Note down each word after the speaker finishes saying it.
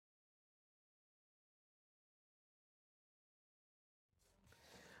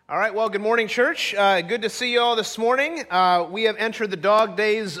All right, well, good morning, church. Good to see you all this morning. We have entered the dog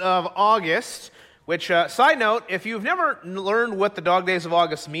days of August, which, side note, if you've never learned what the dog days of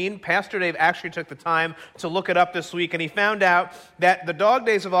August mean, Pastor Dave actually took the time to look it up this week, and he found out that the dog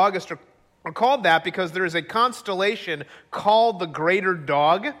days of August are called that because there is a constellation called the Greater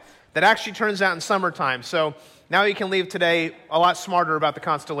Dog that actually turns out in summertime. So now you can leave today a lot smarter about the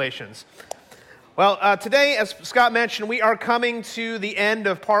constellations. Well, today, as Scott mentioned, we are coming to the end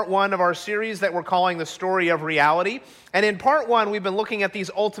of part one of our series that we're calling The Story of Reality. And in part one, we've been looking at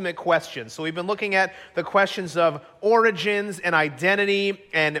these ultimate questions. So we've been looking at the questions of origins and identity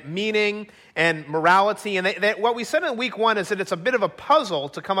and meaning and morality. And what we said in week one is that it's a bit of a puzzle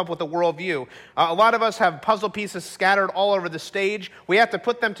to come up with a worldview. A lot of us have puzzle pieces scattered all over the stage. We have to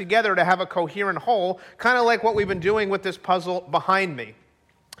put them together to have a coherent whole, kind of like what we've been doing with this puzzle behind me.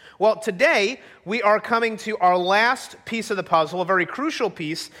 Well, today we are coming to our last piece of the puzzle, a very crucial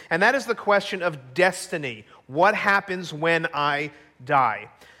piece, and that is the question of destiny. What happens when I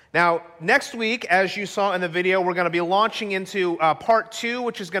die? Now, next week, as you saw in the video, we're going to be launching into part two,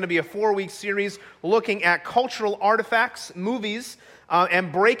 which is going to be a 4-week series looking at cultural artifacts, movies,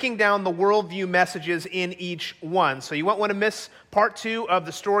 and breaking down the worldview messages in each one. So you won't want to miss part two of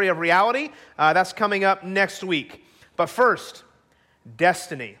The Story of Reality. That's coming up next week. But first,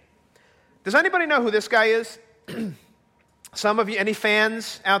 destiny. Does anybody know who this guy is? Some of you, any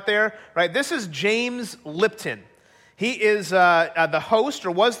fans out there? Right, this is James Lipton. He is the host, or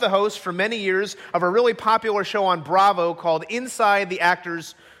was the host for many years, of a really popular show on Bravo called Inside the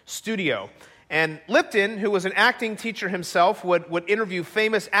Actors Studio. And Lipton, who was an acting teacher himself, would interview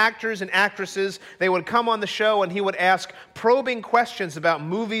famous actors and actresses. They would come on the show and he would ask probing questions about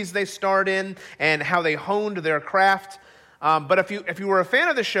movies they starred in and how they honed their craft. But if you were a fan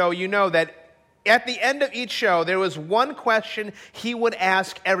of the show, you know that at the end of each show, there was one question he would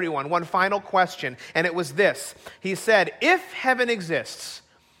ask everyone, one final question, and it was this. He said, if heaven exists,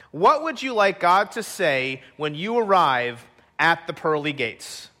 what would you like God to say when you arrive at the pearly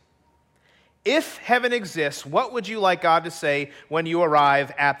gates? If heaven exists, what would you like God to say when you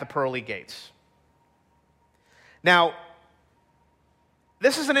arrive at the pearly gates? Now,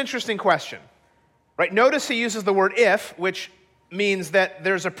 this is an interesting question. Right? Notice he uses the word if, which means that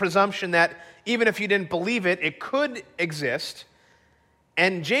there's a presumption that even if you didn't believe it, it could exist.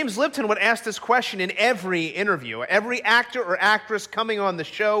 And James Lipton would ask this question in every interview. Every actor or actress coming on the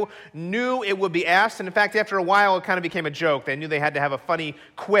show knew it would be asked. And in fact, after a while, it kind of became a joke. They knew they had to have a funny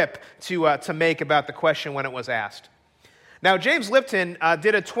quip to make about the question when it was asked. Now, James Lipton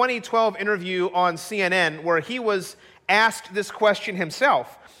did a 2012 interview on CNN where he was asked this question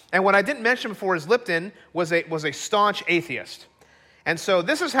himself. And what I didn't mention before is Lipton was a staunch atheist. And so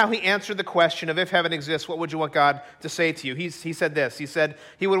this is how he answered the question of if heaven exists, what would you want God to say to you? He said this. He said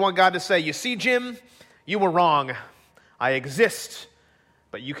he would want God to say, you see, Jim, you were wrong. I exist,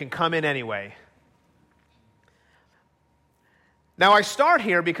 but you can come in anyway. Now, I start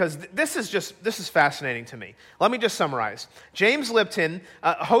here because this is fascinating to me. Let me just summarize. James Lipton,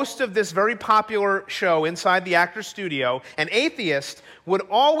 host of this very popular show Inside the Actors Studio, an atheist, would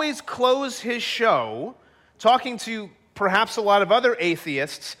always close his show talking to perhaps a lot of other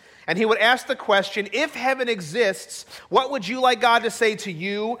atheists, and he would ask the question, if heaven exists, what would you like God to say to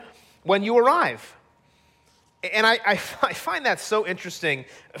you when you arrive? And I find that so interesting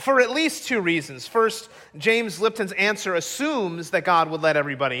for at least two reasons. First, James Lipton's answer assumes that God would let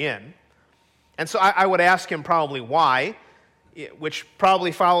everybody in. And so I would ask him probably why, which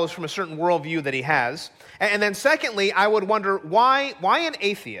probably follows from a certain worldview that he has. And then secondly, I would wonder why an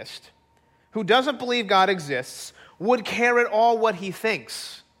atheist who doesn't believe God exists would care at all what he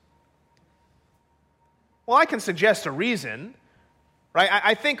thinks. Well, I can suggest a reason, right?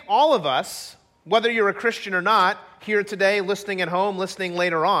 I think all of us, whether you're a Christian or not, here today, listening at home, listening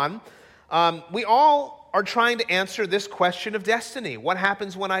later on, we all are trying to answer this question of destiny. What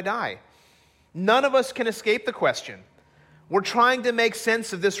happens when I die? None of us can escape the question. We're trying to make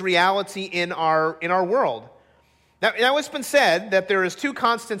sense of this reality in our world. Now it's been said that there is two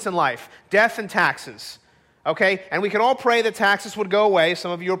constants in life, death and taxes. Okay? And we can all pray that taxes would go away.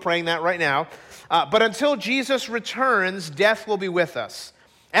 Some of you are praying that right now. But until Jesus returns, death will be with us.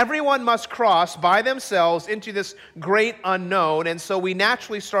 Everyone must cross by themselves into this great unknown, and so we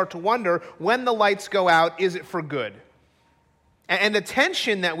naturally start to wonder, when the lights go out, is it for good? And the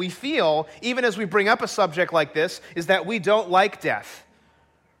tension that we feel, even as we bring up a subject like this, is that we don't like death.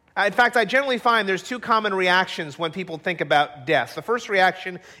 In fact, I generally find there's two common reactions when people think about death. The first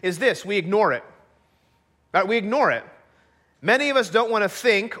reaction is this: we ignore it. We ignore it. Many of us don't want to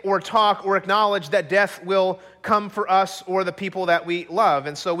think or talk or acknowledge that death will come for us or the people that we love.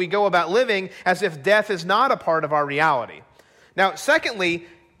 And so we go about living as if death is not a part of our reality. Now, secondly,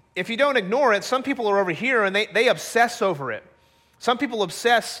 if you don't ignore it, some people are over here and they obsess over it. Some people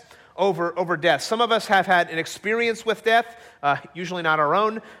obsess over death. Some of us have had an experience with death, usually not our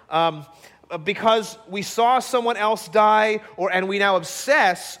own, because we saw someone else die, and we now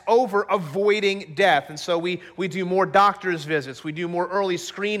obsess over avoiding death. And so we do more doctor's visits, we do more early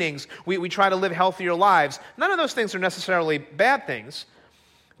screenings, we try to live healthier lives. None of those things are necessarily bad things,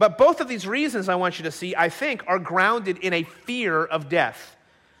 but both of these reasons I want you to see, I think, are grounded in a fear of death.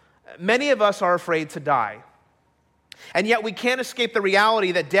 Many of us are afraid to die, and yet we can't escape the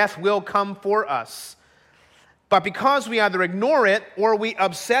reality that death will come for us. But because we either ignore it or we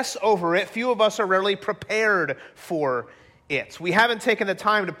obsess over it, few of us are really prepared for it. We haven't taken the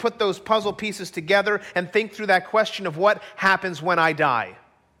time to put those puzzle pieces together and think through that question of what happens when I die.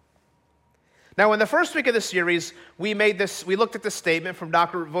 Now, in the first week of the series, we looked at this statement from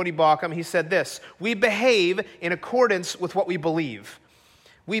Dr. Voddie Baucham. He said this: we behave in accordance with what we believe.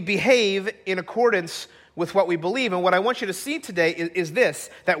 We behave in accordance with what we believe. And what I want you to see today is this,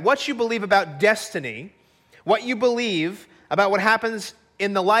 that what you believe about destiny, what you believe about what happens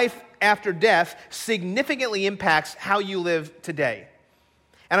in the life after death significantly impacts how you live today.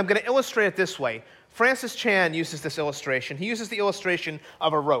 And I'm going to illustrate it this way. Francis Chan uses this illustration. He uses the illustration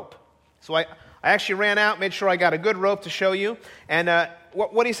of a rope. So I actually ran out, made sure I got a good rope to show you. And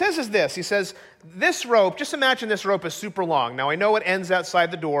what he says is this. He says, this rope, just imagine this rope is super long. Now, I know it ends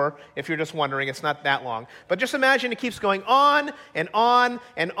outside the door. If you're just wondering, it's not that long. But just imagine it keeps going on and on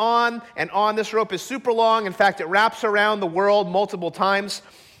and on and on. This rope is super long. In fact, it wraps around the world multiple times.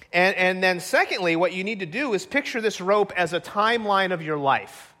 And then secondly, what you need to do is picture this rope as a timeline of your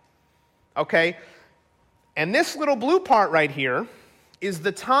life. Okay? And this little blue part right here is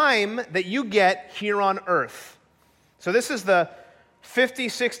the time that you get here on earth. So this is the 50,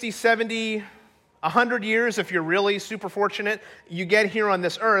 60, 70, 100 years, if you're really super fortunate, you get here on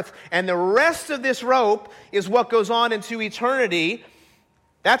this earth, and the rest of this rope is what goes on into eternity.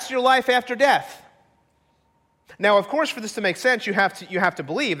 That's your life after death. Now, of course, for this to make sense, you have to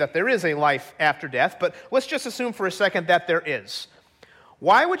believe that there is a life after death, but let's just assume for a second that there is.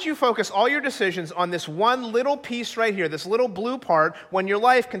 Why would you focus all your decisions on this one little piece right here, this little blue part, when your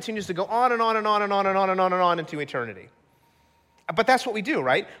life continues to go on and on and on and on and on and on and on into eternity? But that's what we do,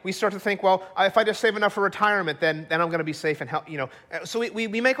 right? We start to think, well, if I just save enough for retirement, then I'm going to be safe and healthy. So we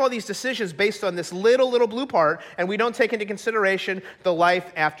make all these decisions based on this little blue part, and we don't take into consideration the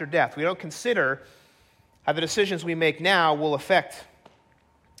life after death. We don't consider how the decisions we make now will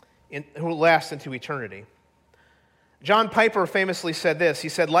will last into eternity. John Piper famously said this. He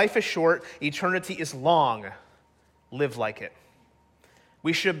said, life is short, eternity is long. Live like it.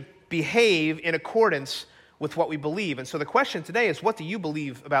 We should behave in accordance with what we believe. And so the question today is, what do you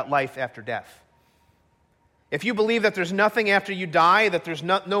believe about life after death? If you believe that there's nothing after you die, that there's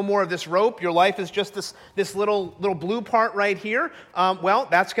no more of this rope, your life is just this little blue part right here, well,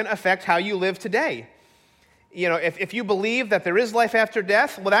 that's going to affect how you live today. If you believe that there is life after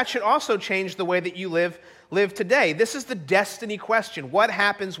death, well, that should also change the way that you live today. This is the destiny question. What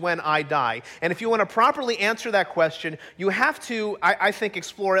happens when I die? And if you want to properly answer that question, you have to, I think,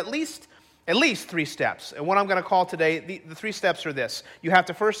 explore at least 3 steps. And what I'm going to call today, the 3 steps are this. You have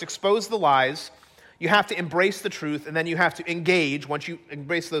to first expose the lies, you have to embrace the truth, and then you have to engage, once you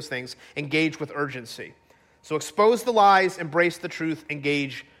embrace those things, engage with urgency. So expose the lies, embrace the truth,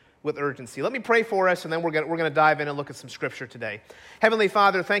 engage with urgency. Let me pray for us, and then we're going to dive in and look at some scripture today. Heavenly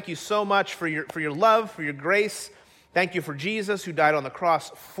Father, thank you so much for your love, for your grace. Thank you for Jesus who died on the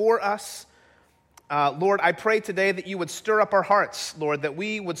cross for us. Lord, I pray today that you would stir up our hearts, Lord, that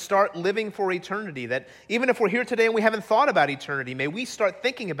we would start living for eternity, that even if we're here today and we haven't thought about eternity, may we start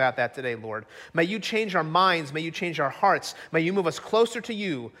thinking about that today, Lord. May you change our minds, may you change our hearts, may you move us closer to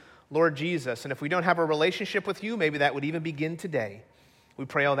you, Lord Jesus. And if we don't have a relationship with you, maybe that would even begin today. We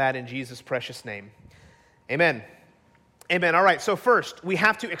pray all that in Jesus' precious name. Amen. Amen. All right, so first, we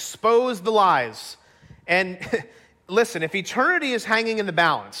have to expose the lies. And listen, if eternity is hanging in the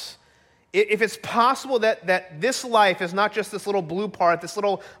balance, if it's possible that this life is not just this little blue part, this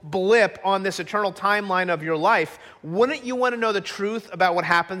little blip on this eternal timeline of your life, wouldn't you want to know the truth about what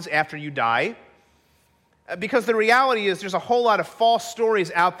happens after you die? Because the reality is there's a whole lot of false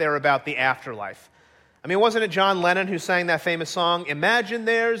stories out there about the afterlife. I mean, wasn't it John Lennon who sang that famous song, "Imagine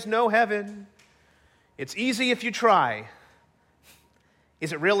there's no heaven. It's easy if you try."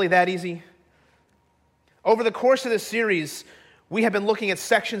 Is it really that easy? Over the course of this series, we have been looking at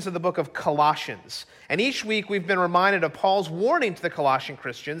sections of the book of Colossians. And each week we've been reminded of Paul's warning to the Colossian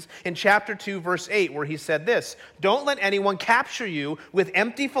Christians in chapter 2, verse 8, where he said this: "Don't let anyone capture you with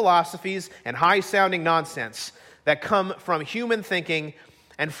empty philosophies and high-sounding nonsense that come from human thinking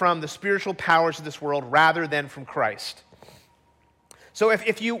and from the spiritual powers of this world rather than from Christ." So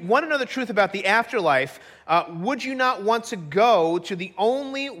if you want to know the truth about the afterlife, would you not want to go to the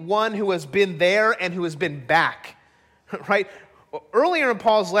only one who has been there and who has been back? Right? Earlier in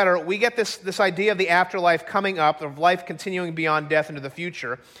Paul's letter, we get this idea of the afterlife coming up, of life continuing beyond death into the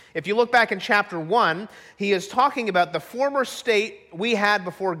future. If you look back in chapter 1, he is talking about the former state we had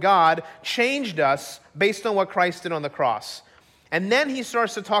before God changed us based on what Christ did on the cross. And then he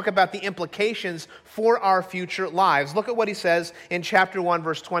starts to talk about the implications for our future lives. Look at what he says in chapter 1,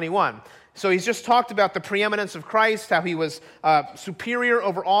 verse 21. So he's just talked about the preeminence of Christ, how he was superior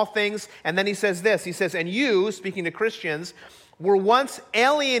over all things. And then he says this, he says, "And you," speaking to Christians, "were once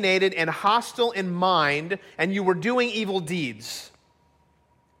alienated and hostile in mind, and you were doing evil deeds."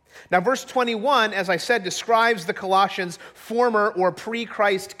 Now, verse 21, as I said, describes the Colossians' former or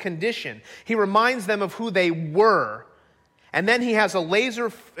pre-Christ condition. He reminds them of who they were. And then he has I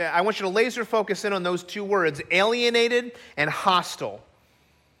want you to laser focus in on those two words, alienated and hostile.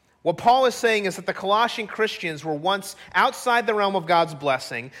 What Paul is saying is that the Colossian Christians were once outside the realm of God's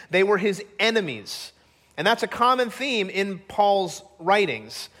blessing. They were his enemies. And that's a common theme in Paul's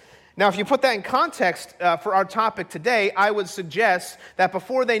writings. Now, if you put that in context for our topic today, I would suggest that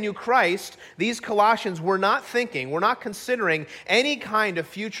before they knew Christ, these Colossians were not considering any kind of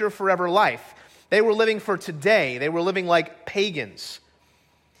future forever life. They were living for today. They were living like pagans.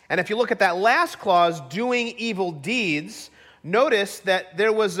 And if you look at that last clause, doing evil deeds, notice that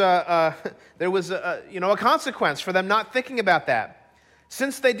there was a consequence for them not thinking about that.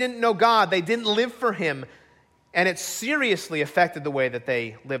 Since they didn't know God, they didn't live for him, and it seriously affected the way that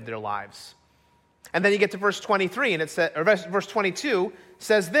they lived their lives. And then you get to verse 23, and verse 22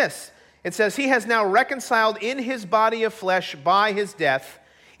 says this. It says, "He has now reconciled in his body of flesh by his death,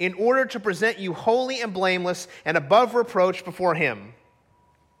 in order to present you holy and blameless and above reproach before him."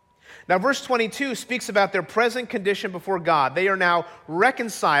 Now, verse 22 speaks about their present condition before God. They are now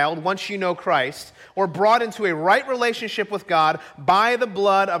reconciled, once you know Christ, or brought into a right relationship with God by the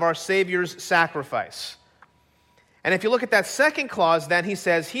blood of our Savior's sacrifice. And if you look at that second clause, then he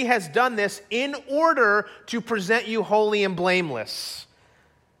says, "He has done this in order to present you holy and blameless."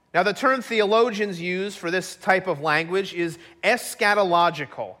 Now, the term theologians use for this type of language is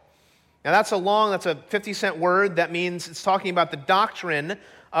eschatological. Now, that's a 50-cent word. That means it's talking about the doctrine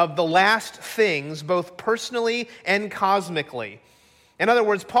of the last things, both personally and cosmically. In other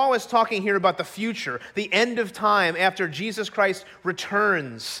words, Paul is talking here about the future, the end of time after Jesus Christ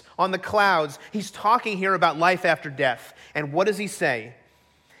returns on the clouds. He's talking here about life after death. And what does he say?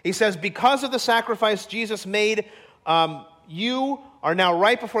 He says, "Because of the sacrifice Jesus made, you are now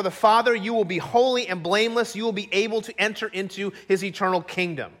right before the Father. You will be holy and blameless. You will be able to enter into his eternal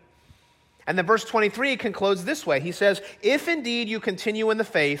kingdom." And then verse 23 concludes this way. He says, "If indeed you continue in the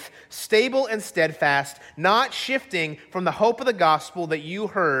faith, stable and steadfast, not shifting from the hope of the gospel that you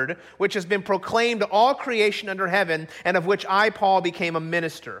heard, which has been proclaimed to all creation under heaven, and of which I, Paul, became a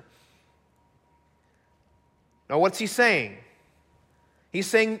minister." Now, what's he saying? He's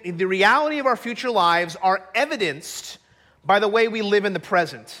saying the reality of our future lives are evidenced by the way we live in the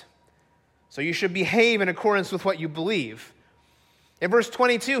present. So you should behave in accordance with what you believe. In verse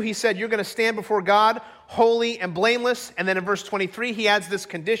 22, he said, you're going to stand before God holy and blameless. And then in verse 23, he adds this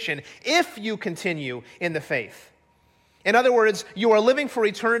condition, if you continue in the faith. In other words, you are living for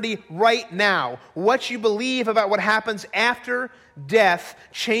eternity right now. What you believe about what happens after death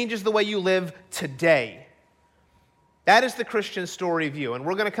changes the way you live today. That is the Christian story view. And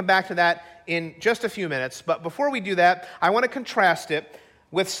we're going to come back to that in just a few minutes. But before we do that, I want to contrast it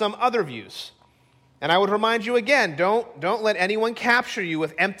with some other views. And I would remind you again, don't let anyone capture you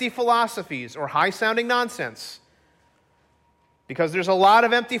with empty philosophies or high-sounding nonsense. Because there's a lot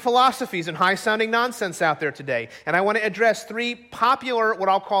of empty philosophies and high-sounding nonsense out there today. And I want to address three popular, what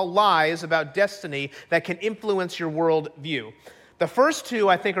I'll call lies about destiny that can influence your world view. The first two,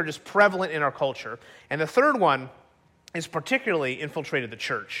 I think, are just prevalent in our culture. And the third one is particularly infiltrated the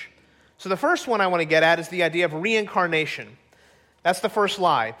church. So the first one I want to get at is the idea of reincarnation. That's the first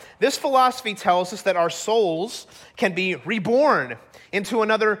lie. This philosophy tells us that our souls can be reborn into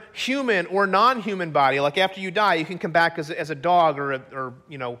another human or non-human body. Like after you die, you can come back as a dog or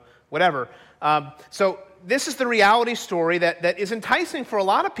whatever. So this is the reality story that is enticing for a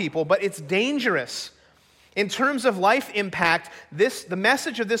lot of people, but it's dangerous. In terms of life impact, the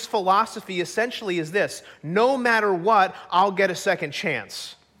message of this philosophy essentially is this: no matter what, I'll get a second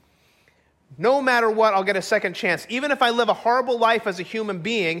chance. No matter what, I'll get a second chance. Even if I live a horrible life as a human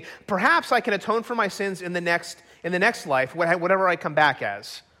being, perhaps I can atone for my sins in the next life, whatever I come back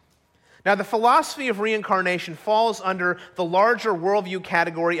as. Now, the philosophy of reincarnation falls under the larger worldview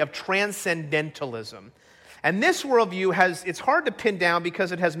category of transcendentalism. And this worldview it's hard to pin down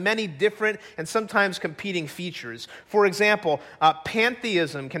because it has many different and sometimes competing features. For example,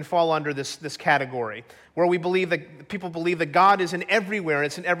 pantheism can fall under this category, where people believe that God is in everywhere,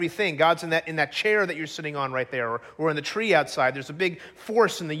 it's in everything. God's in that chair that you're sitting on right there, or in the tree outside. There's a big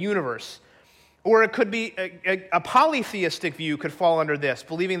force in the universe. Or it could be a polytheistic view could fall under this,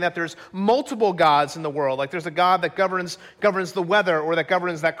 believing that there's multiple gods in the world, like there's a God that governs the weather, or that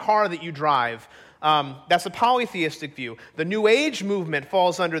governs that car that you drive. That's a polytheistic view. The New Age movement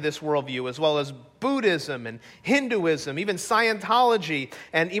falls under this worldview, as well as Buddhism and Hinduism, even Scientology,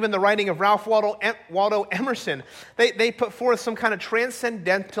 and even the writing of Ralph Waldo Emerson. They put forth some kind of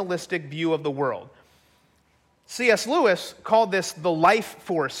transcendentalistic view of the world. C.S. Lewis called this the life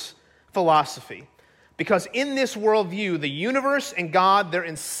force philosophy, because in this worldview, the universe and God, they're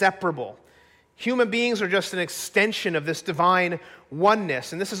inseparable. Human beings are just an extension of this divine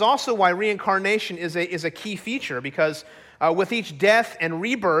oneness. And this is also why reincarnation is a key feature, because with each death and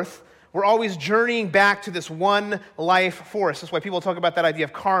rebirth, we're always journeying back to this one life force. That's why people talk about that idea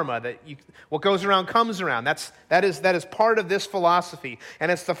of karma, that what goes around comes around. That is part of this philosophy.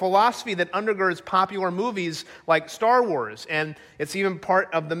 And it's the philosophy that undergirds popular movies like Star Wars, and it's even part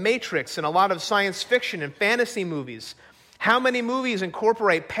of The Matrix and a lot of science fiction and fantasy movies. How many movies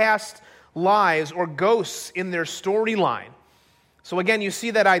incorporate past lives or ghosts in their storyline? So again, you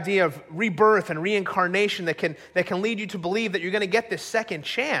see that idea of rebirth and reincarnation that can lead you to believe that you're going to get this second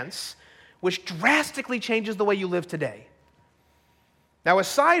chance, which drastically changes the way you live today. Now,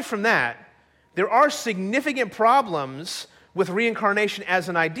 aside from that, there are significant problems with reincarnation as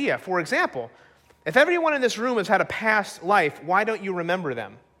an idea. For example, if everyone in this room has had a past life, why don't you remember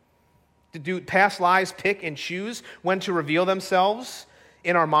them? Do past lives pick and choose when to reveal themselves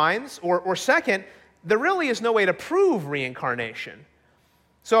in our minds? Or second, there really is no way to prove reincarnation.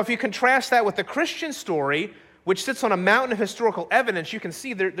 So if you contrast that with the Christian story, which sits on a mountain of historical evidence, you can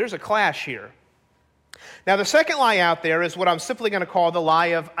see there's a clash here. Now, the second lie out there is what I'm simply going to call the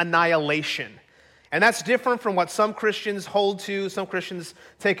lie of annihilation. And that's different from what some Christians hold to. Some Christians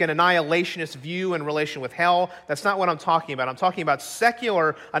take an annihilationist view in relation with hell. That's not what I'm talking about. I'm talking about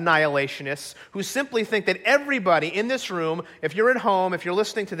secular annihilationists who simply think that everybody in this room, if you're at home, if you're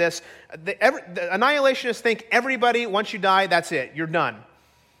listening to this, the annihilationists think everybody, once you die, that's it, you're done.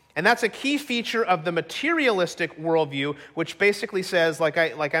 And that's a key feature of the materialistic worldview, which basically says, like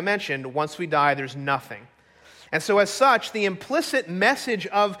I mentioned, once we die, there's nothing. And so as such, the implicit message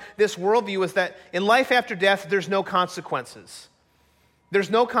of this worldview is that in life after death, there's no consequences. There's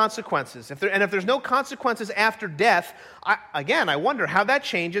no consequences. If there's no consequences after death, I wonder how that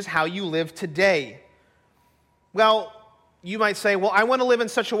changes how you live today. Well, you might say, well, I want to live in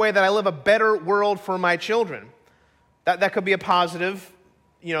such a way that I live a better world for my children. That could be a positive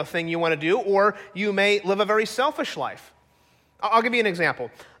thing you want to do, or you may live a very selfish life. I'll give you an example.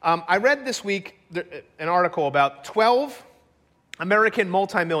 I read this week an article about 12 American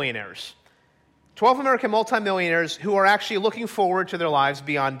multimillionaires. 12 American multimillionaires who are actually looking forward to their lives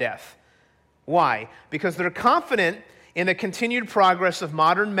beyond death. Why? Because they're confident in the continued progress of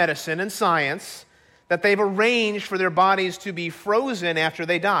modern medicine and science, that they've arranged for their bodies to be frozen after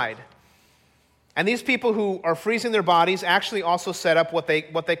they died. And these people who are freezing their bodies actually also set up what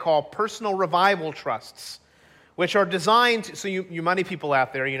they call personal revival trusts, which are designed, so you money people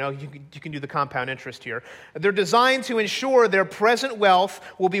out there, you can do the compound interest here. They're designed to ensure their present wealth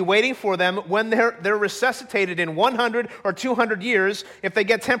will be waiting for them when they're resuscitated in 100 or 200 years. If they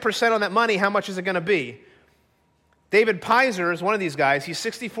get 10% on that money, how much is it going to be? David Pizer is one of these guys. He's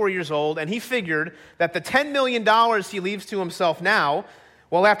 64 years old, and he figured that the $10 million he leaves to himself now,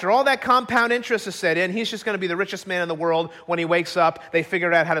 well, after all that compound interest is set in, he's just going to be the richest man in the world. When he wakes up, they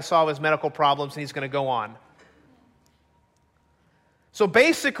figured out how to solve his medical problems, and he's going to go on. So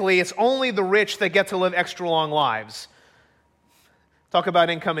basically, it's only the rich that get to live extra long lives. Talk about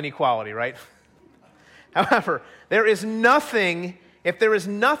income inequality, right? However, if there is nothing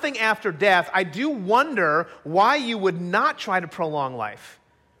after death, I do wonder why you would not try to prolong life,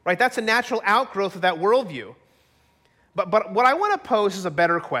 right? That's a natural outgrowth of that worldview. But what I want to pose is a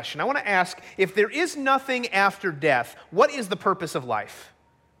better question. I want to ask, if there is nothing after death, what is the purpose of life?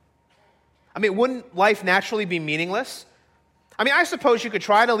 I mean, wouldn't life naturally be meaningless? I mean, I suppose you could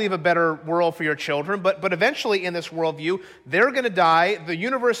try to leave a better world for your children, but eventually in this worldview, they're going to die. The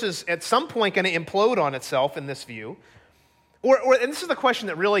universe is at some point going to implode on itself in this view. And this is the question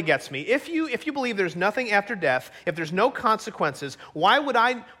that really gets me. If you believe there's nothing after death, if there's no consequences, why would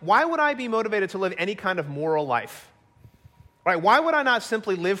I be motivated to live any kind of moral life? Right? Why would I not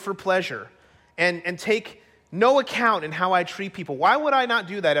simply live for pleasure and take no account in how I treat people? Why would I not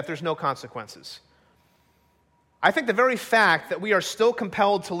do that if there's no consequences? I think the very fact that we are still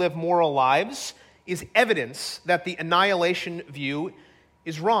compelled to live moral lives is evidence that the annihilation view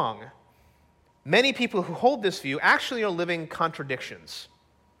is wrong. Many people who hold this view actually are living contradictions.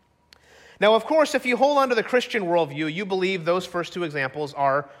 Now, of course, if you hold on to the Christian worldview, you believe those first two examples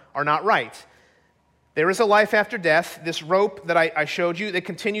are not right. There is a life after death, this rope that I showed you that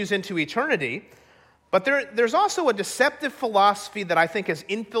continues into eternity, but there's also a deceptive philosophy that I think has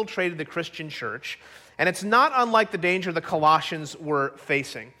infiltrated the Christian church, and it's not unlike the danger the Colossians were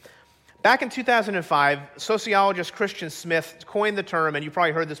facing. Back in 2005, sociologist Christian Smith coined the term, and you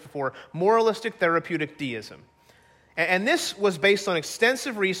probably heard this before, moralistic therapeutic deism. And this was based on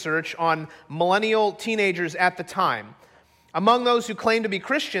extensive research on millennial teenagers at the time. Among those who claimed to be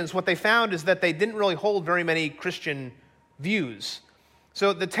Christians, what they found is that they didn't really hold very many Christian views.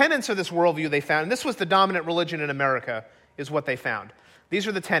 So the tenets of this worldview they found, and this was the dominant religion in America, is what they found. These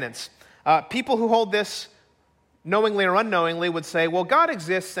are the tenets. People who hold this, knowingly or unknowingly, would say, well, God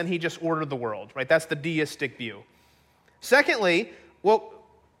exists and he just ordered the world, right? That's the deistic view. Secondly, well,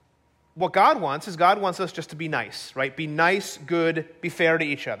 what God wants is God wants us just to be nice, right? Be nice, good, be fair to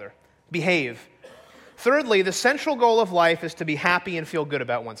each other, behave. Thirdly, the central goal of life is to be happy and feel good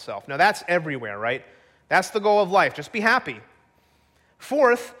about oneself. Now, that's everywhere, right? That's the goal of life, just be happy.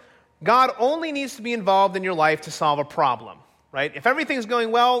 Fourth, God only needs to be involved in your life to solve a problem. Right? If everything's going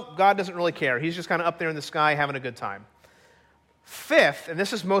well, God doesn't really care. He's just kind of up there in the sky having a good time. Fifth, and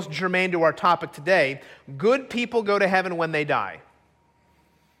this is most germane to our topic today, good people go to heaven when they die.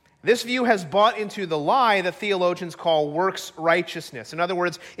 This view has bought into the lie that theologians call works righteousness. In other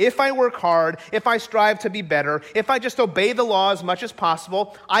words, if I work hard, if I strive to be better, if I just obey the law as much as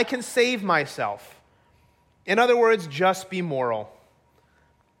possible, I can save myself. In other words, just be moral.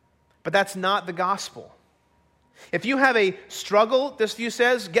 But that's not the gospel. If you have a struggle, this view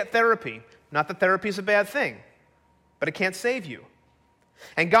says, get therapy. Not that therapy is a bad thing, but it can't save you.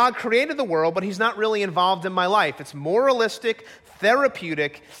 And God created the world, but he's not really involved in my life. It's moralistic,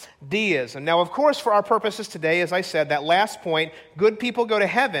 therapeutic deism. Now, of course, for our purposes today, as I said, that last point, good people go to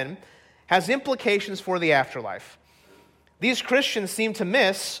heaven, has implications for the afterlife. These Christians seem to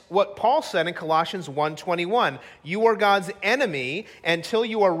miss what Paul said in Colossians 1:21. You are God's enemy until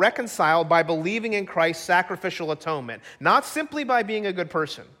you are reconciled by believing in Christ's sacrificial atonement, not simply by being a good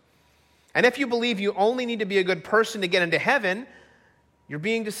person. And if you believe you only need to be a good person to get into heaven, you're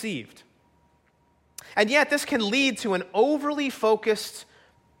being deceived. And yet this can lead to an overly focused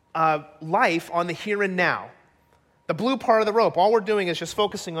life on the here and now. The blue part of the rope, all we're doing is just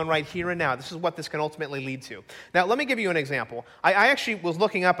focusing on right here and now. This is what this can ultimately lead to. Now, let me give you an example. I actually was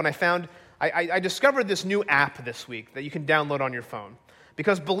looking up and I discovered this new app this week that you can download on your phone.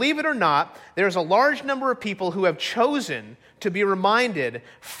 Because believe it or not, there's a large number of people who have chosen to be reminded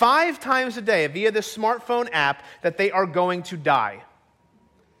 5 times a day via this smartphone app that they are going to die.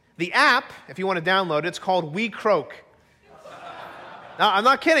 The app, if you want to download it, it's called We Croak. No, I'm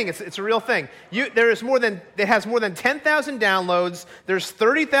not kidding. It's a real thing. It has more than 10,000 downloads. There's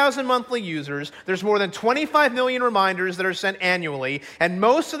 30,000 monthly users. There's more than 25 million reminders that are sent annually. And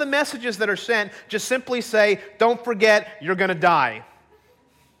most of the messages that are sent just simply say, don't forget, you're going to die.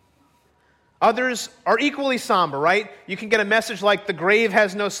 Others are equally somber, right? You can get a message like, the grave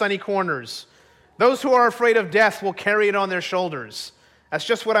has no sunny corners. Those who are afraid of death will carry it on their shoulders. That's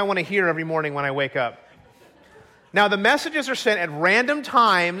just what I want to hear every morning when I wake up. Now, the messages are sent at random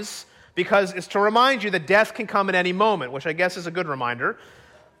times because it's to remind you that death can come at any moment, which I guess is a good reminder.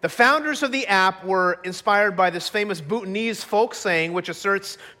 The founders of the app were inspired by this famous Bhutanese folk saying, which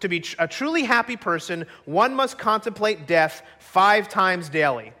asserts to be a truly happy person, one must contemplate death 5 times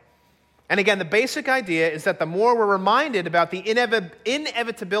daily. And again, the basic idea is that the more we're reminded about the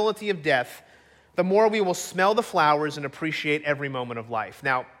inevitability of death, the more we will smell the flowers and appreciate every moment of life.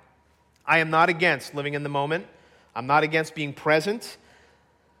 Now, I am not against living in the moment. I'm not against being present,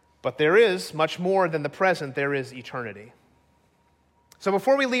 but there is much more than the present. There is eternity. So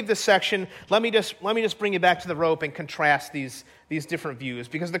before we leave this section, let me just bring you back to the rope and contrast these different views,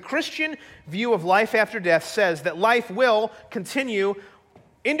 because the Christian view of life after death says that life will continue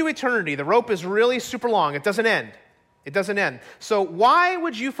into eternity. The rope is really super long. It doesn't end. It doesn't end. So why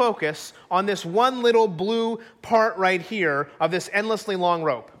would you focus on this one little blue part right here of this endlessly long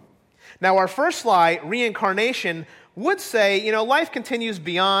rope? Now, our first lie, reincarnation, would say, life continues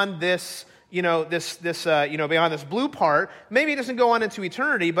beyond this, beyond this blue part. Maybe it doesn't go on into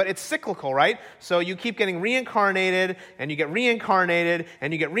eternity, but it's cyclical, right? So you keep getting reincarnated, and you get reincarnated,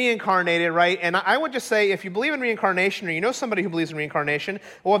 and you get reincarnated, right? And I would just say, if you believe in reincarnation, or you know somebody who believes in reincarnation,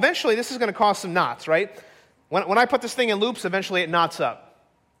 well, eventually this is going to cause some knots, right? When I put this thing in loops, eventually it knots up.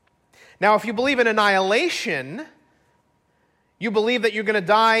 Now, if you believe in annihilation, you believe that you're going to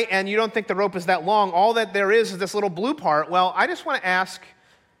die and you don't think the rope is that long, all that there is this little blue part. Well, I just want to ask,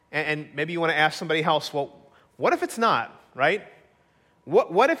 and maybe you want to ask somebody else, well, what if it's not, right?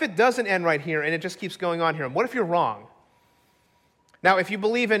 What if it doesn't end right here and it just keeps going on here? What if you're wrong? Now, if you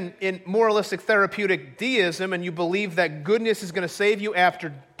believe in moralistic therapeutic deism and you believe that goodness is going to save you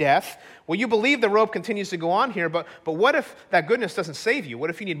after death, well, you believe the rope continues to go on here, but what if that goodness doesn't save you? What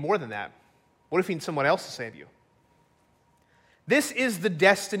if you need more than that? What if you need someone else to save you? This is the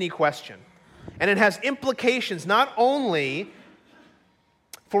destiny question, and it has implications not only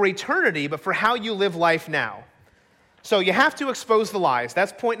for eternity, but for how you live life now. So you have to expose the lies.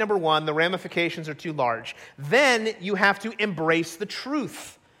 That's point number one. The ramifications are too large. Then you have to embrace the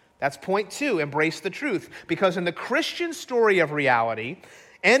truth. That's point two, embrace the truth. Because in the Christian story of reality,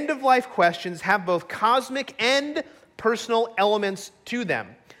 end-of-life questions have both cosmic and personal elements to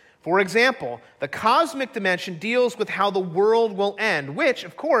them. For example, the cosmic dimension deals with how the world will end, which,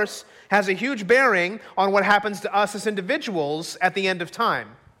 of course, has a huge bearing on what happens to us as individuals at the end of time.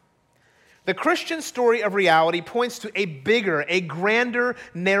 The Christian story of reality points to a bigger, a grander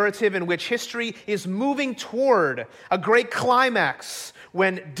narrative in which history is moving toward a great climax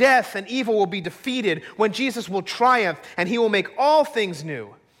when death and evil will be defeated, when Jesus will triumph and he will make all things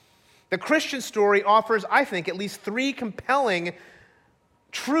new. The Christian story offers, I think, at least three compelling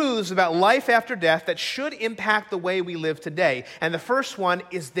truths about life after death that should impact the way we live today. And the first one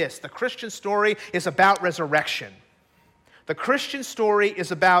is this: the Christian story is about resurrection. The Christian story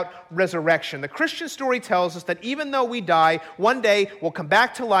is about resurrection. The Christian story tells us that even though we die, one day we'll come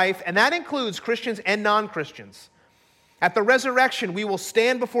back to life, and that includes Christians and non-Christians. At the resurrection, we will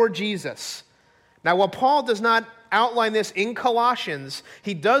stand before Jesus. Now, while Paul does not outline this in Colossians,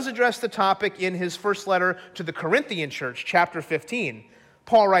 he does address the topic in his first letter to the Corinthian church, chapter 15.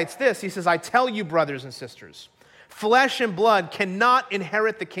 Paul writes this, he says, "I tell you, brothers and sisters, flesh and blood cannot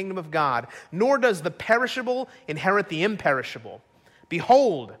inherit the kingdom of God, nor does the perishable inherit the imperishable.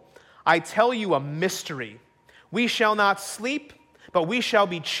 Behold, I tell you a mystery. We shall not sleep, but we shall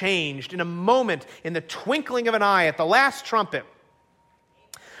be changed in a moment, in the twinkling of an eye, at the last trumpet.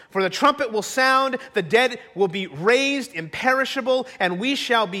 For the trumpet will sound, the dead will be raised imperishable, and we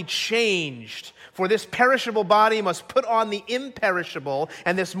shall be changed. For this perishable body must put on the imperishable,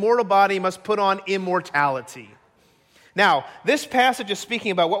 and this mortal body must put on immortality." Now, this passage is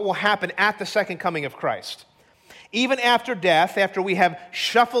speaking about what will happen at the second coming of Christ. Even after death, after we have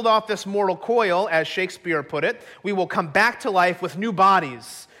shuffled off this mortal coil, as Shakespeare put it, we will come back to life with new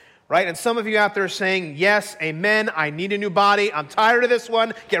bodies, right? And some of you out there are saying, yes, amen, I need a new body, I'm tired of this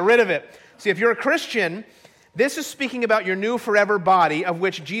one, get rid of it. See, if you're a Christian, this is speaking about your new forever body, of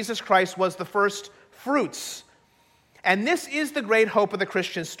which Jesus Christ was the first fruits. And this is the great hope of the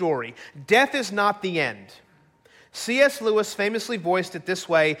Christian story. Death is not the end. C.S. Lewis famously voiced it this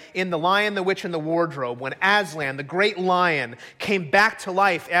way in The Lion, the Witch, and the Wardrobe. When Aslan, the great lion, came back to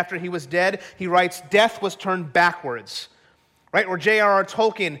life after he was dead, he writes, "Death was turned backwards." Right? Or J.R.R.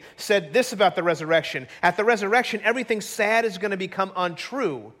 Tolkien said this about the resurrection. At the resurrection, everything sad is going to become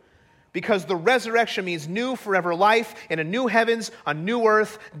untrue, because the resurrection means new forever life in a new heavens, a new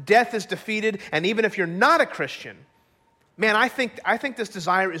earth. Death is defeated, and even if you're not a Christian, man, I think this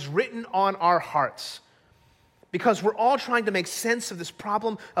desire is written on our hearts. Because we're all trying to make sense of this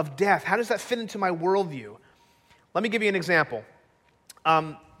problem of death. How does that fit into my worldview? Let me give you an example.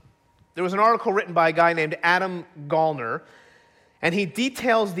 There was an article written by a guy named Adam Gallner, and he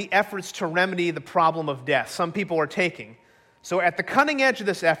details the efforts to remedy the problem of death some people are taking. So at the cutting edge of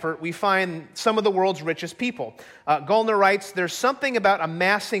this effort, we find some of the world's richest people. Gallner writes, "There's something about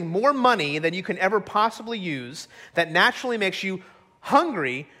amassing more money than you can ever possibly use that naturally makes you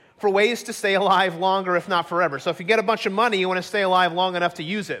hungry for ways to stay alive longer, if not forever." So if you get a bunch of money, you want to stay alive long enough to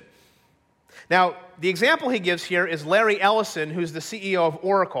use it. Now, the example he gives here is Larry Ellison, who's the CEO of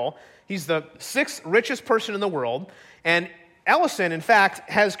Oracle. He's the sixth richest person in the world, and Ellison, in fact,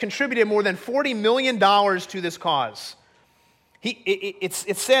 has contributed more than $40 million to this cause.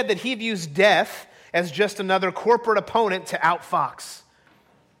 It's said that he views death as just another corporate opponent to outfox.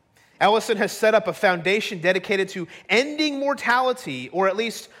 Ellison has set up a foundation dedicated to ending mortality, or at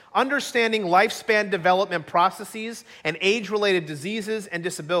least understanding lifespan development processes and age-related diseases and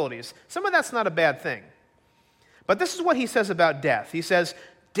disabilities. Some of that's not a bad thing. But this is what he says about death. He says,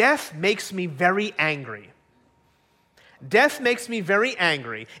 "Death makes me very angry. Death makes me very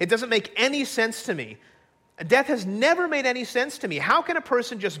angry. It doesn't make any sense to me. Death has never made any sense to me. How can a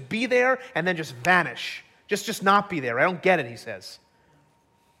person just be there and then just vanish? Just not be there. I don't get it," he says.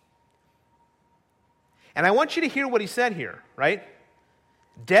 And I want you to hear what he said here, right?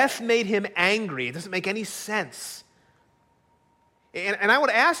 Death made him angry. It doesn't make any sense. And I would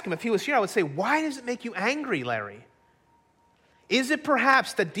ask him, if he was here, I would say, why does it make you angry, Larry? Is it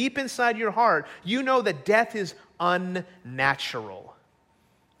perhaps that deep inside your heart, you know that death is unnatural?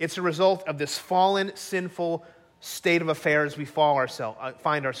 It's a result of this fallen, sinful state of affairs we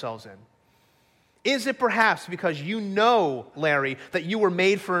find ourselves in. Is it perhaps because you know, Larry, that you were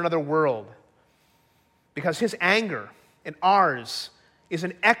made for another world? Because his anger and ours is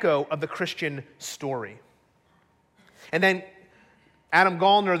an echo of the Christian story. And then Adam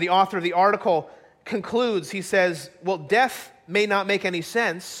Gallner, the author of the article, concludes, he says, well, death may not make any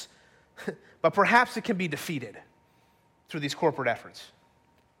sense, but perhaps it can be defeated through these corporate efforts.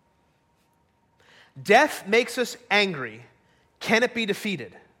 Death makes us angry. Can it be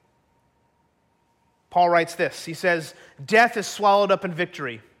defeated? Paul writes this. He says, "Death is swallowed up in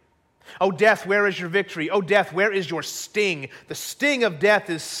victory. O death, where is your victory? O death, where is your sting? The sting of death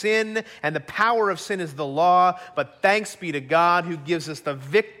is sin, and the power of sin is the law. But thanks be to God who gives us the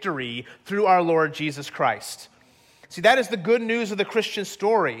victory through our Lord Jesus Christ." See, that is the good news of the Christian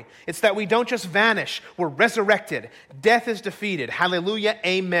story. It's that we don't just vanish, we're resurrected. Death is defeated. Hallelujah,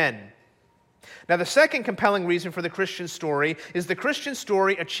 amen. Now, the second compelling reason for the Christian story is the Christian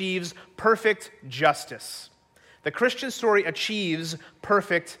story achieves perfect justice. The Christian story achieves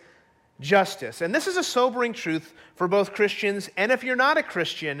perfect justice. And this is a sobering truth for both Christians, and if you're not a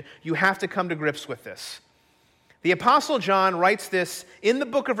Christian, you have to come to grips with this. The Apostle John writes this in the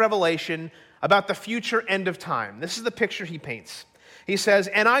book of Revelation about the future end of time. This is the picture he paints. He says,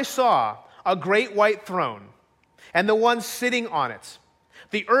 "And I saw a great white throne, and the one sitting on it.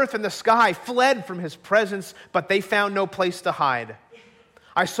 The earth and the sky fled from his presence, but they found no place to hide.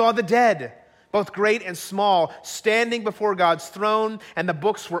 I saw the dead, both great and small, standing before God's throne, and the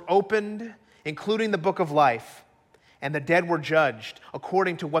books were opened, including the book of life. And the dead were judged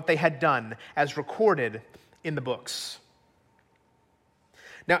according to what they had done, as recorded in the books."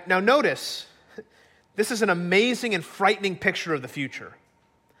 Now notice, this is an amazing and frightening picture of the future,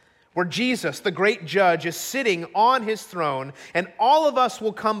 where Jesus, the great judge, is sitting on his throne, and all of us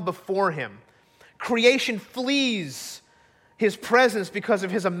will come before him. Creation flees his presence because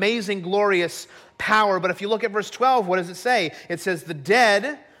of his amazing, glorious power. But if you look at verse 12, what does it say? It says, "The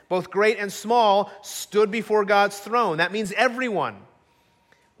dead, both great and small, stood before God's throne." That means everyone.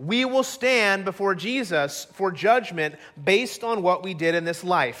 We will stand before Jesus for judgment based on what we did in this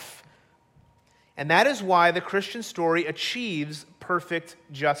life. And that is why the Christian story achieves perfect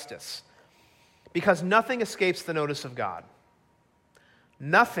justice. Because nothing escapes the notice of God.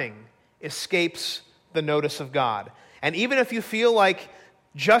 Nothing escapes the notice of God. And even if you feel like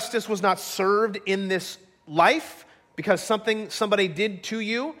justice was not served in this life because somebody did to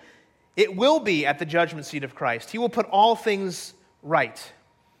you, it will be at the judgment seat of Christ. He will put all things right.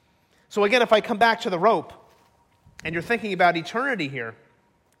 So again, if I come back to the rope, and you're thinking about eternity here,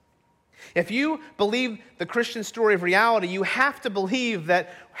 if you believe the Christian story of reality, you have to believe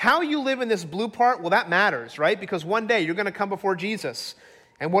that how you live in this blue part, well, that matters, right? Because one day you're going to come before Jesus.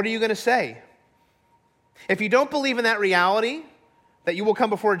 And what are you going to say? If you don't believe in that reality, that you will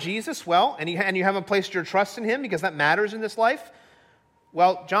come before Jesus, well, and you haven't placed your trust in him because that matters in this life,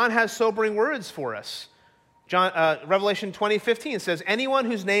 well, John has sobering words for us. Revelation 20:15 says, "Anyone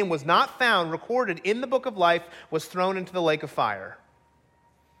whose name was not found recorded in the book of life was thrown into the lake of fire."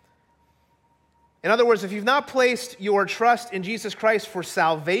 In other words, if you've not placed your trust in Jesus Christ for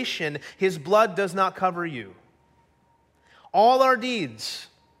salvation, his blood does not cover you. All our deeds,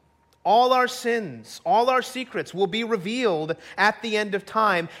 all our sins, all our secrets will be revealed at the end of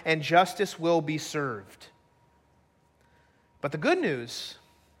time, and justice will be served. But the good news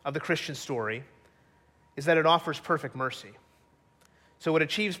of the Christian story is that it offers perfect mercy. So it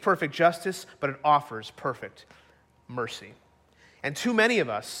achieves perfect justice, but it offers perfect mercy. And too many of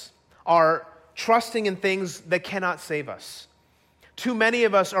us are trusting in things that cannot save us. Too many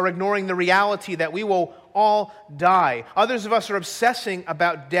of us are ignoring the reality that we will all die. Others of us are obsessing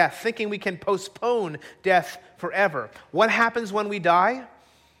about death, thinking we can postpone death forever. What happens when we die?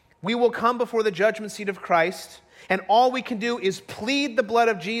 We will come before the judgment seat of Christ, And all we can do is plead the blood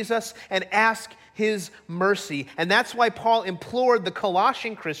of Jesus and ask his mercy. And that's why Paul implored the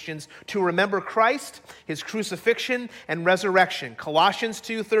Colossian Christians to remember Christ, his crucifixion and resurrection. Colossians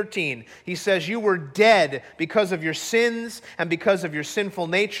 2:13, he says, "You were dead because of your sins, and because of your sinful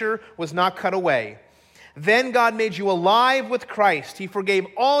nature was not cut away. Then God made you alive with Christ. He forgave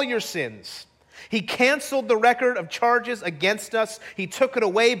all your sins. He canceled the record of charges against us. He took it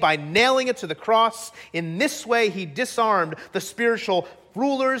away by nailing it to the cross. In this way, he disarmed the spiritual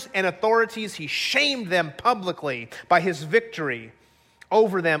rulers and authorities. He shamed them publicly by his victory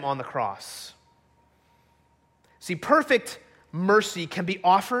over them on the cross." See, perfect mercy can be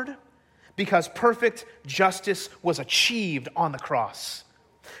offered because perfect justice was achieved on the cross.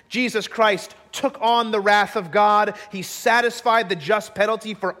 Jesus Christ took on the wrath of God. He satisfied the just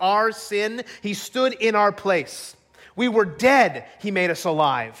penalty for our sin. He stood in our place. We were dead. He made us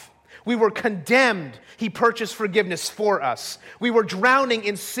alive. We were condemned. He purchased forgiveness for us. We were drowning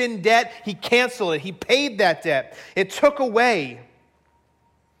in sin debt. He canceled it. He paid that debt. It took away.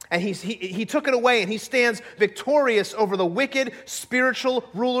 And he took it away, and he stands victorious over the wicked spiritual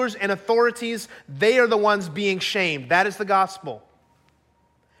rulers and authorities. They are the ones being shamed. That is the gospel.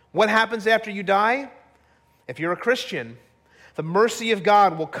 What happens after you die? If you're a Christian, the mercy of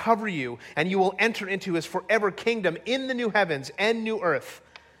God will cover you, and you will enter into his forever kingdom in the new heavens and new earth.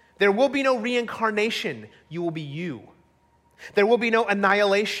 There will be no reincarnation. You will be you. There will be no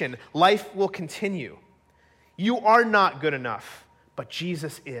annihilation. Life will continue. You are not good enough, but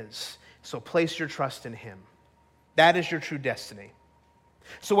Jesus is. So place your trust in him. That is your true destiny.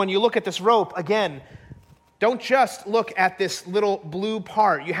 So when you look at this rope, again, don't just look at this little blue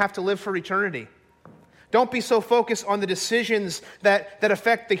part. You have to live for eternity. Don't be so focused on the decisions that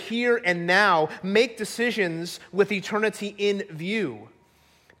affect the here and now. Make decisions with eternity in view.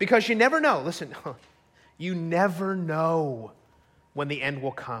 Because you never know. Listen, you never know when the end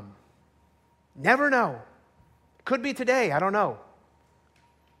will come. Never know. Could be today. I don't know.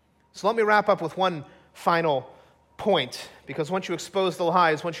 So let me wrap up with one final point. Because once you expose the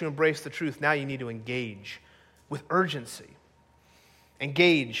lies, once you embrace the truth, now you need to engage with urgency.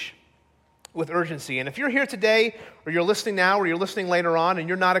 Engage with urgency. And if you're here today, or you're listening now, or you're listening later on, and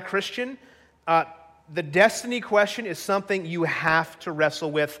you're not a Christian, the destiny question is something you have to wrestle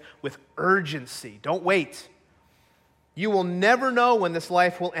with urgency. Don't wait. You will never know when this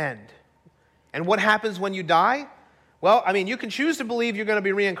life will end. And what happens when you die? Well, I mean, you can choose to believe you're going to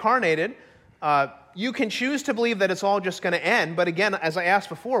be reincarnated. You can choose to believe that it's all just going to end. But again, as I asked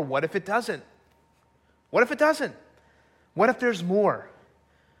before, what if it doesn't? What if it doesn't? What if there's more?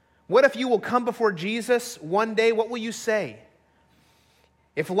 What if you will come before Jesus one day? What will you say?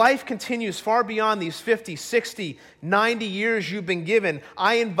 If life continues far beyond these 50, 60, 90 years you've been given,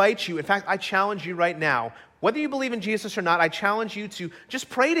 I invite you, in fact, I challenge you right now, whether you believe in Jesus or not, I challenge you to just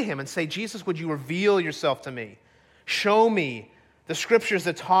pray to him and say, Jesus, would you reveal yourself to me? Show me the scriptures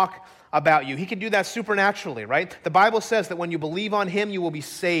that talk about you. He can do that supernaturally, right? The Bible says that when you believe on him, you will be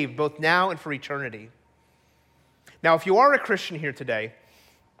saved, both now and for eternity. Now, if you are a Christian here today,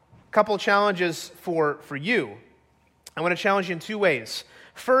 a couple of challenges for you. I want to challenge you in two ways.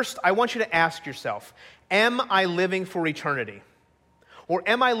 First, I want you to ask yourself, am I living for eternity? Or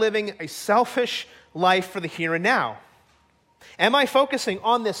am I living a selfish life for the here and now? Am I focusing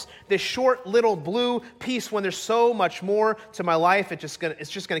on this short little blue piece when there's so much more to my life? It's just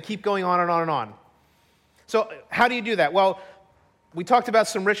going to keep going on and on and on. So how do you do that? Well, we talked about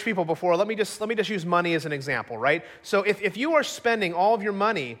some rich people before. Let me just use money as an example, right? So if you are spending all of your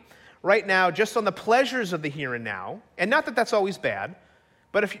money right now just on the pleasures of the here and now, and not that that's always bad,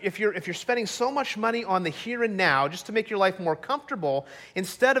 but if you're spending so much money on the here and now just to make your life more comfortable,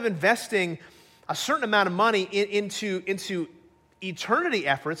 instead of investing a certain amount of money into eternity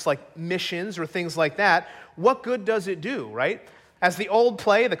efforts like missions or things like that, what good does it do, right? As the old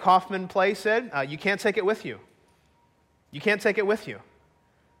play, the Kaufman play said, you can't take it with you. You can't take it with you.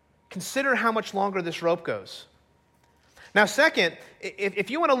 Consider how much longer this rope goes. Now, second, if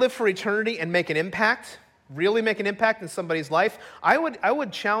you want to live for eternity and make an impact, really make an impact in somebody's life, I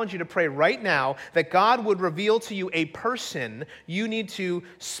would challenge you to pray right now that God would reveal to you a person you need to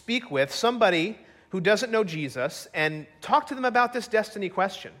speak with, somebody who doesn't know Jesus, and talk to them about this destiny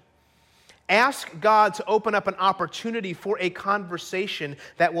question. Ask God to open up an opportunity for a conversation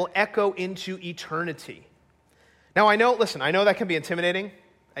that will echo into eternity. Now, I know that can be intimidating.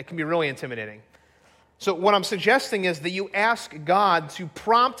 It can be really intimidating. So what I'm suggesting is that you ask God to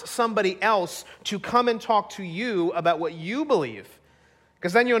prompt somebody else to come and talk to you about what you believe.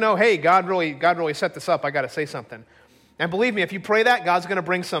 Because then you'll know, hey, God really set this up. I got to say something. And believe me, if you pray that, God's going to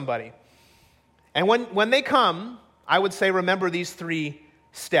bring somebody. And when they come, I would say remember these 3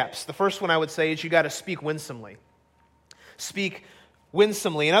 steps. The first one I would say is you got to speak winsomely. Speak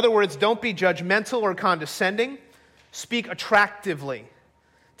winsomely. In other words, don't be judgmental or condescending. Speak attractively.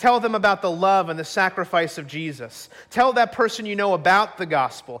 Tell them about the love and the sacrifice of Jesus. Tell that person you know about the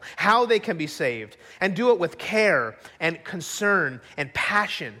gospel, how they can be saved, and do it with care and concern and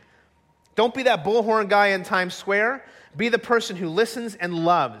passion. Don't be that bullhorn guy in Times Square. Be the person who listens and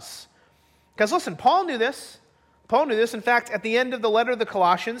loves. Because listen, Paul knew this. Paul knew this. In fact, at the end of the letter to the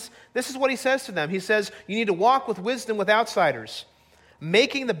Colossians, this is what he says to them. He says, you need to walk with wisdom with outsiders,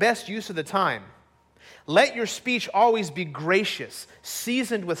 making the best use of the time. Let your speech always be gracious,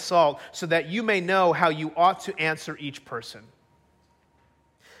 seasoned with salt, so that you may know how you ought to answer each person.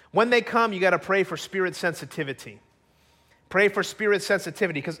 When they come, you got to pray for spirit sensitivity. Pray for spirit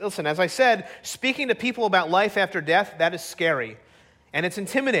sensitivity. Because listen, as I said, speaking to people about life after death, that is scary. And it's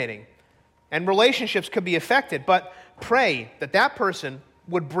intimidating. And relationships could be affected. But pray that that person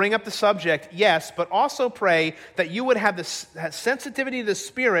would bring up the subject, yes, but also pray that you would have the sensitivity to the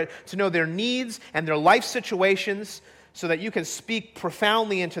Spirit to know their needs and their life situations so that you can speak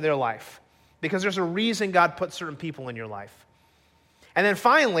profoundly into their life. Because there's a reason God put certain people in your life. And then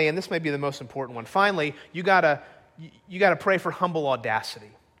finally, and this may be the most important one, finally, you gotta pray for humble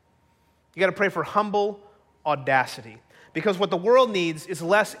audacity. You gotta pray for humble audacity. Because what the world needs is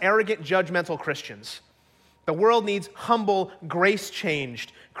less arrogant, judgmental Christians. The world needs humble,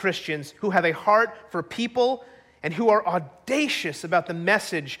 grace-changed Christians who have a heart for people and who are audacious about the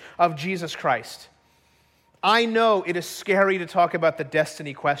message of Jesus Christ. I know it is scary to talk about the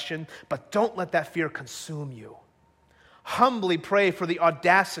destiny question, but don't let that fear consume you. Humbly pray for the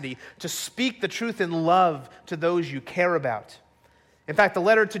audacity to speak the truth in love to those you care about. In fact, the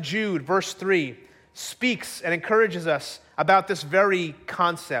letter to Jude, verse 3, speaks and encourages us about this very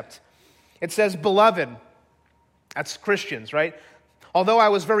concept. It says, "Beloved," that's Christians, right? "Although I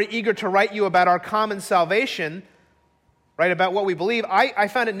was very eager to write you about our common salvation," right, about what we believe, I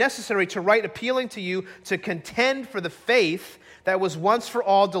found it necessary to write appealing to you to contend for the faith that was once for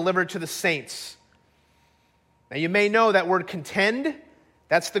all delivered to the saints. Now you may know that word contend,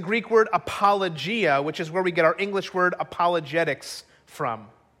 that's the Greek word apologia, which is where we get our English word apologetics from.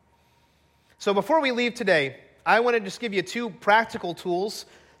 So before we leave today, I want to just give you 2 practical tools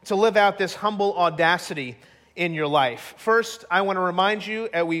to live out this humble audacity in your life. First, I want to remind you,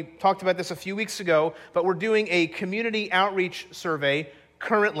 we talked about this a few weeks ago, but we're doing a community outreach survey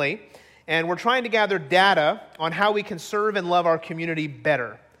currently, and we're trying to gather data on how we can serve and love our community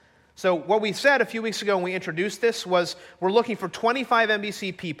better. So what we said a few weeks ago when we introduced this was we're looking for 25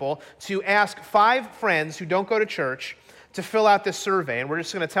 MBC people to ask 5 friends who don't go to church to fill out this survey. And we're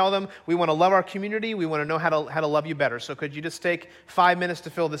just going to tell them we want to love our community, we want to know how to love you better. So could you just take 5 minutes to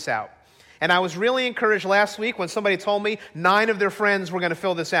fill this out? And I was really encouraged last week when somebody told me 9 of their friends were going to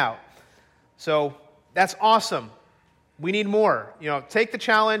fill this out. So that's awesome. We need more. Take the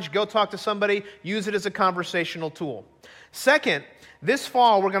challenge, go talk to somebody, use it as a conversational tool. Second, this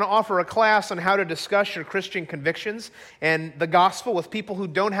fall we're going to offer a class on how to discuss your Christian convictions and the gospel with people who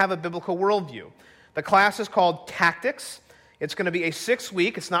don't have a biblical worldview. The class is called Tactics. It's going to be a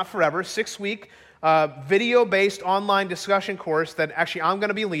 6-week, it's not forever, 6-week video-based online discussion course that actually I'm going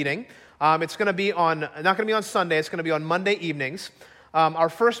to be leading. It's going to be not going to be on Sunday, it's going to be on Monday evenings. Our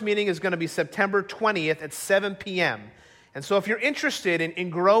first meeting is going to be September 20th at 7 p.m. And so if you're interested in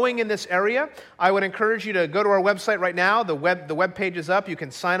growing in this area, I would encourage you to go to our website right now. The web page is up. You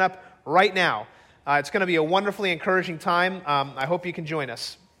can sign up right now. It's going to be a wonderfully encouraging time. I hope you can join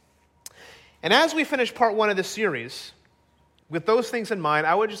us. And as we finish part 1 of this series, with those things in mind,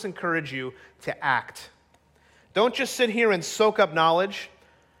 I would just encourage you to act. Don't just sit here and soak up knowledge.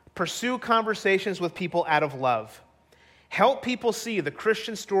 Pursue conversations with people out of love. Help people see the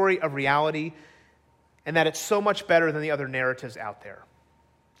Christian story of reality and that it's so much better than the other narratives out there.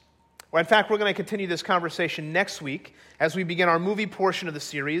 Well, in fact, we're going to continue this conversation next week as we begin our movie portion of the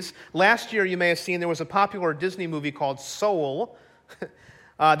series. Last year, you may have seen there was a popular Disney movie called Soul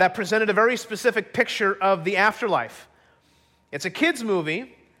that presented a very specific picture of the afterlife. It's a kids'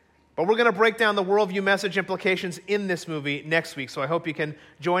 movie, but we're going to break down the worldview message implications in this movie next week, so I hope you can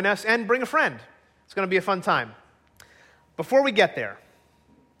join us and bring a friend. It's going to be a fun time. Before we get there,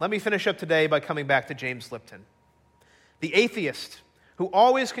 let me finish up today by coming back to James Lipton, the atheist who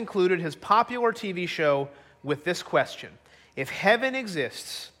always concluded his popular TV show with this question: if heaven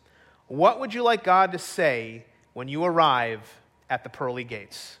exists, what would you like God to say when you arrive at the pearly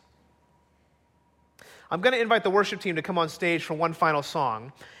gates? I'm going to invite the worship team to come on stage for one final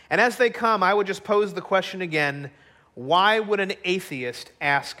song. And as they come, I would just pose the question again: why would an atheist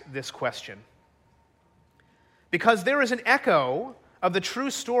ask this question? Because there is an echo of the true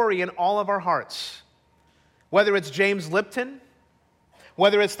story in all of our hearts. Whether it's James Lipton,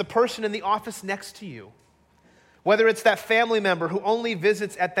 whether it's the person in the office next to you, whether it's that family member who only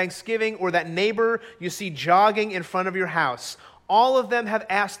visits at Thanksgiving or that neighbor you see jogging in front of your house, all of them have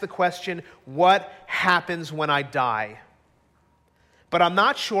asked the question, what happens when I die? But I'm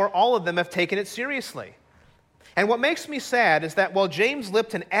not sure all of them have taken it seriously. And what makes me sad is that while James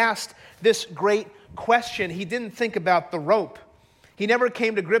Lipton asked this great question, he didn't think about the rope. He never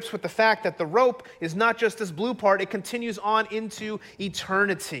came to grips with the fact that the rope is not just this blue part, it continues on into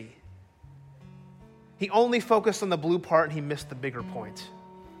eternity. He only focused on the blue part and he missed the bigger point.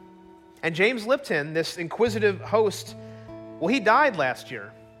 And James Lipton, this inquisitive host, well, he died last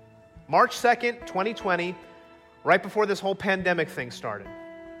year, March 2nd, 2020, right before this whole pandemic thing started.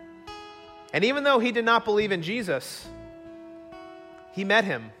 And even though he did not believe in Jesus, he met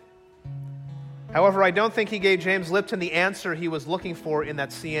him. However, I don't think he gave James Lipton the answer he was looking for in that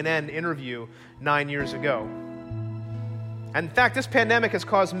CNN interview 9 years ago. And in fact, this pandemic has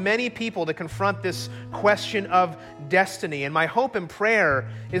caused many people to confront this question of destiny. And my hope and prayer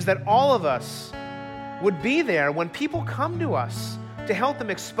is that all of us would be there when people come to us to help them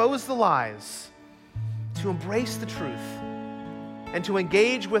expose the lies, to embrace the truth, and to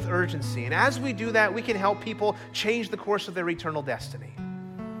engage with urgency. And as we do that, we can help people change the course of their eternal destiny.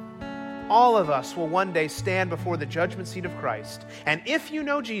 All of us will one day stand before the judgment seat of Christ. And if you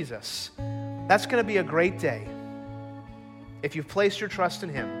know Jesus, that's going to be a great day. If you've placed your trust in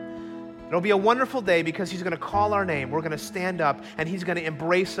Him, it'll be a wonderful day because He's going to call our name. We're going to stand up and He's going to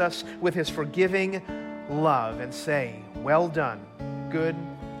embrace us with His forgiving love and say, well done, good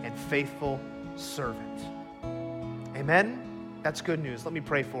and faithful servant. Amen? That's good news. Let me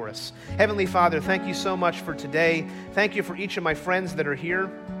pray for us. Heavenly Father, thank you so much for today. Thank you for each of my friends that are here.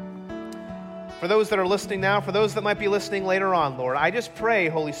 For those that are listening now, for those that might be listening later on, Lord, I just pray,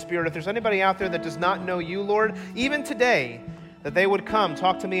 Holy Spirit, if there's anybody out there that does not know you, Lord, even today, that they would come,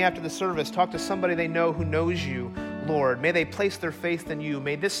 talk to me after the service, talk to somebody they know who knows you, Lord. May they place their faith in you.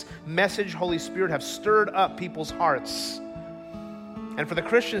 May this message, Holy Spirit, have stirred up people's hearts. And for the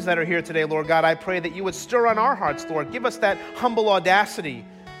Christians that are here today, Lord God, I pray that you would stir on our hearts, Lord. Give us that humble audacity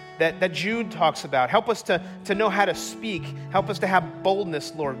that Jude talks about. Help us to know how to speak. Help us to have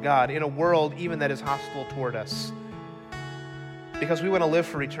boldness, Lord God, in a world even that is hostile toward us. Because we want to live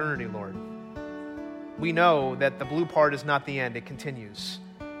for eternity, Lord. We know that the blue part is not the end. It continues.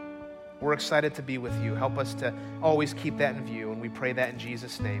 We're excited to be with you. Help us to always keep that in view, and we pray that in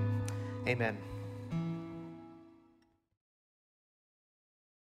Jesus' name. Amen.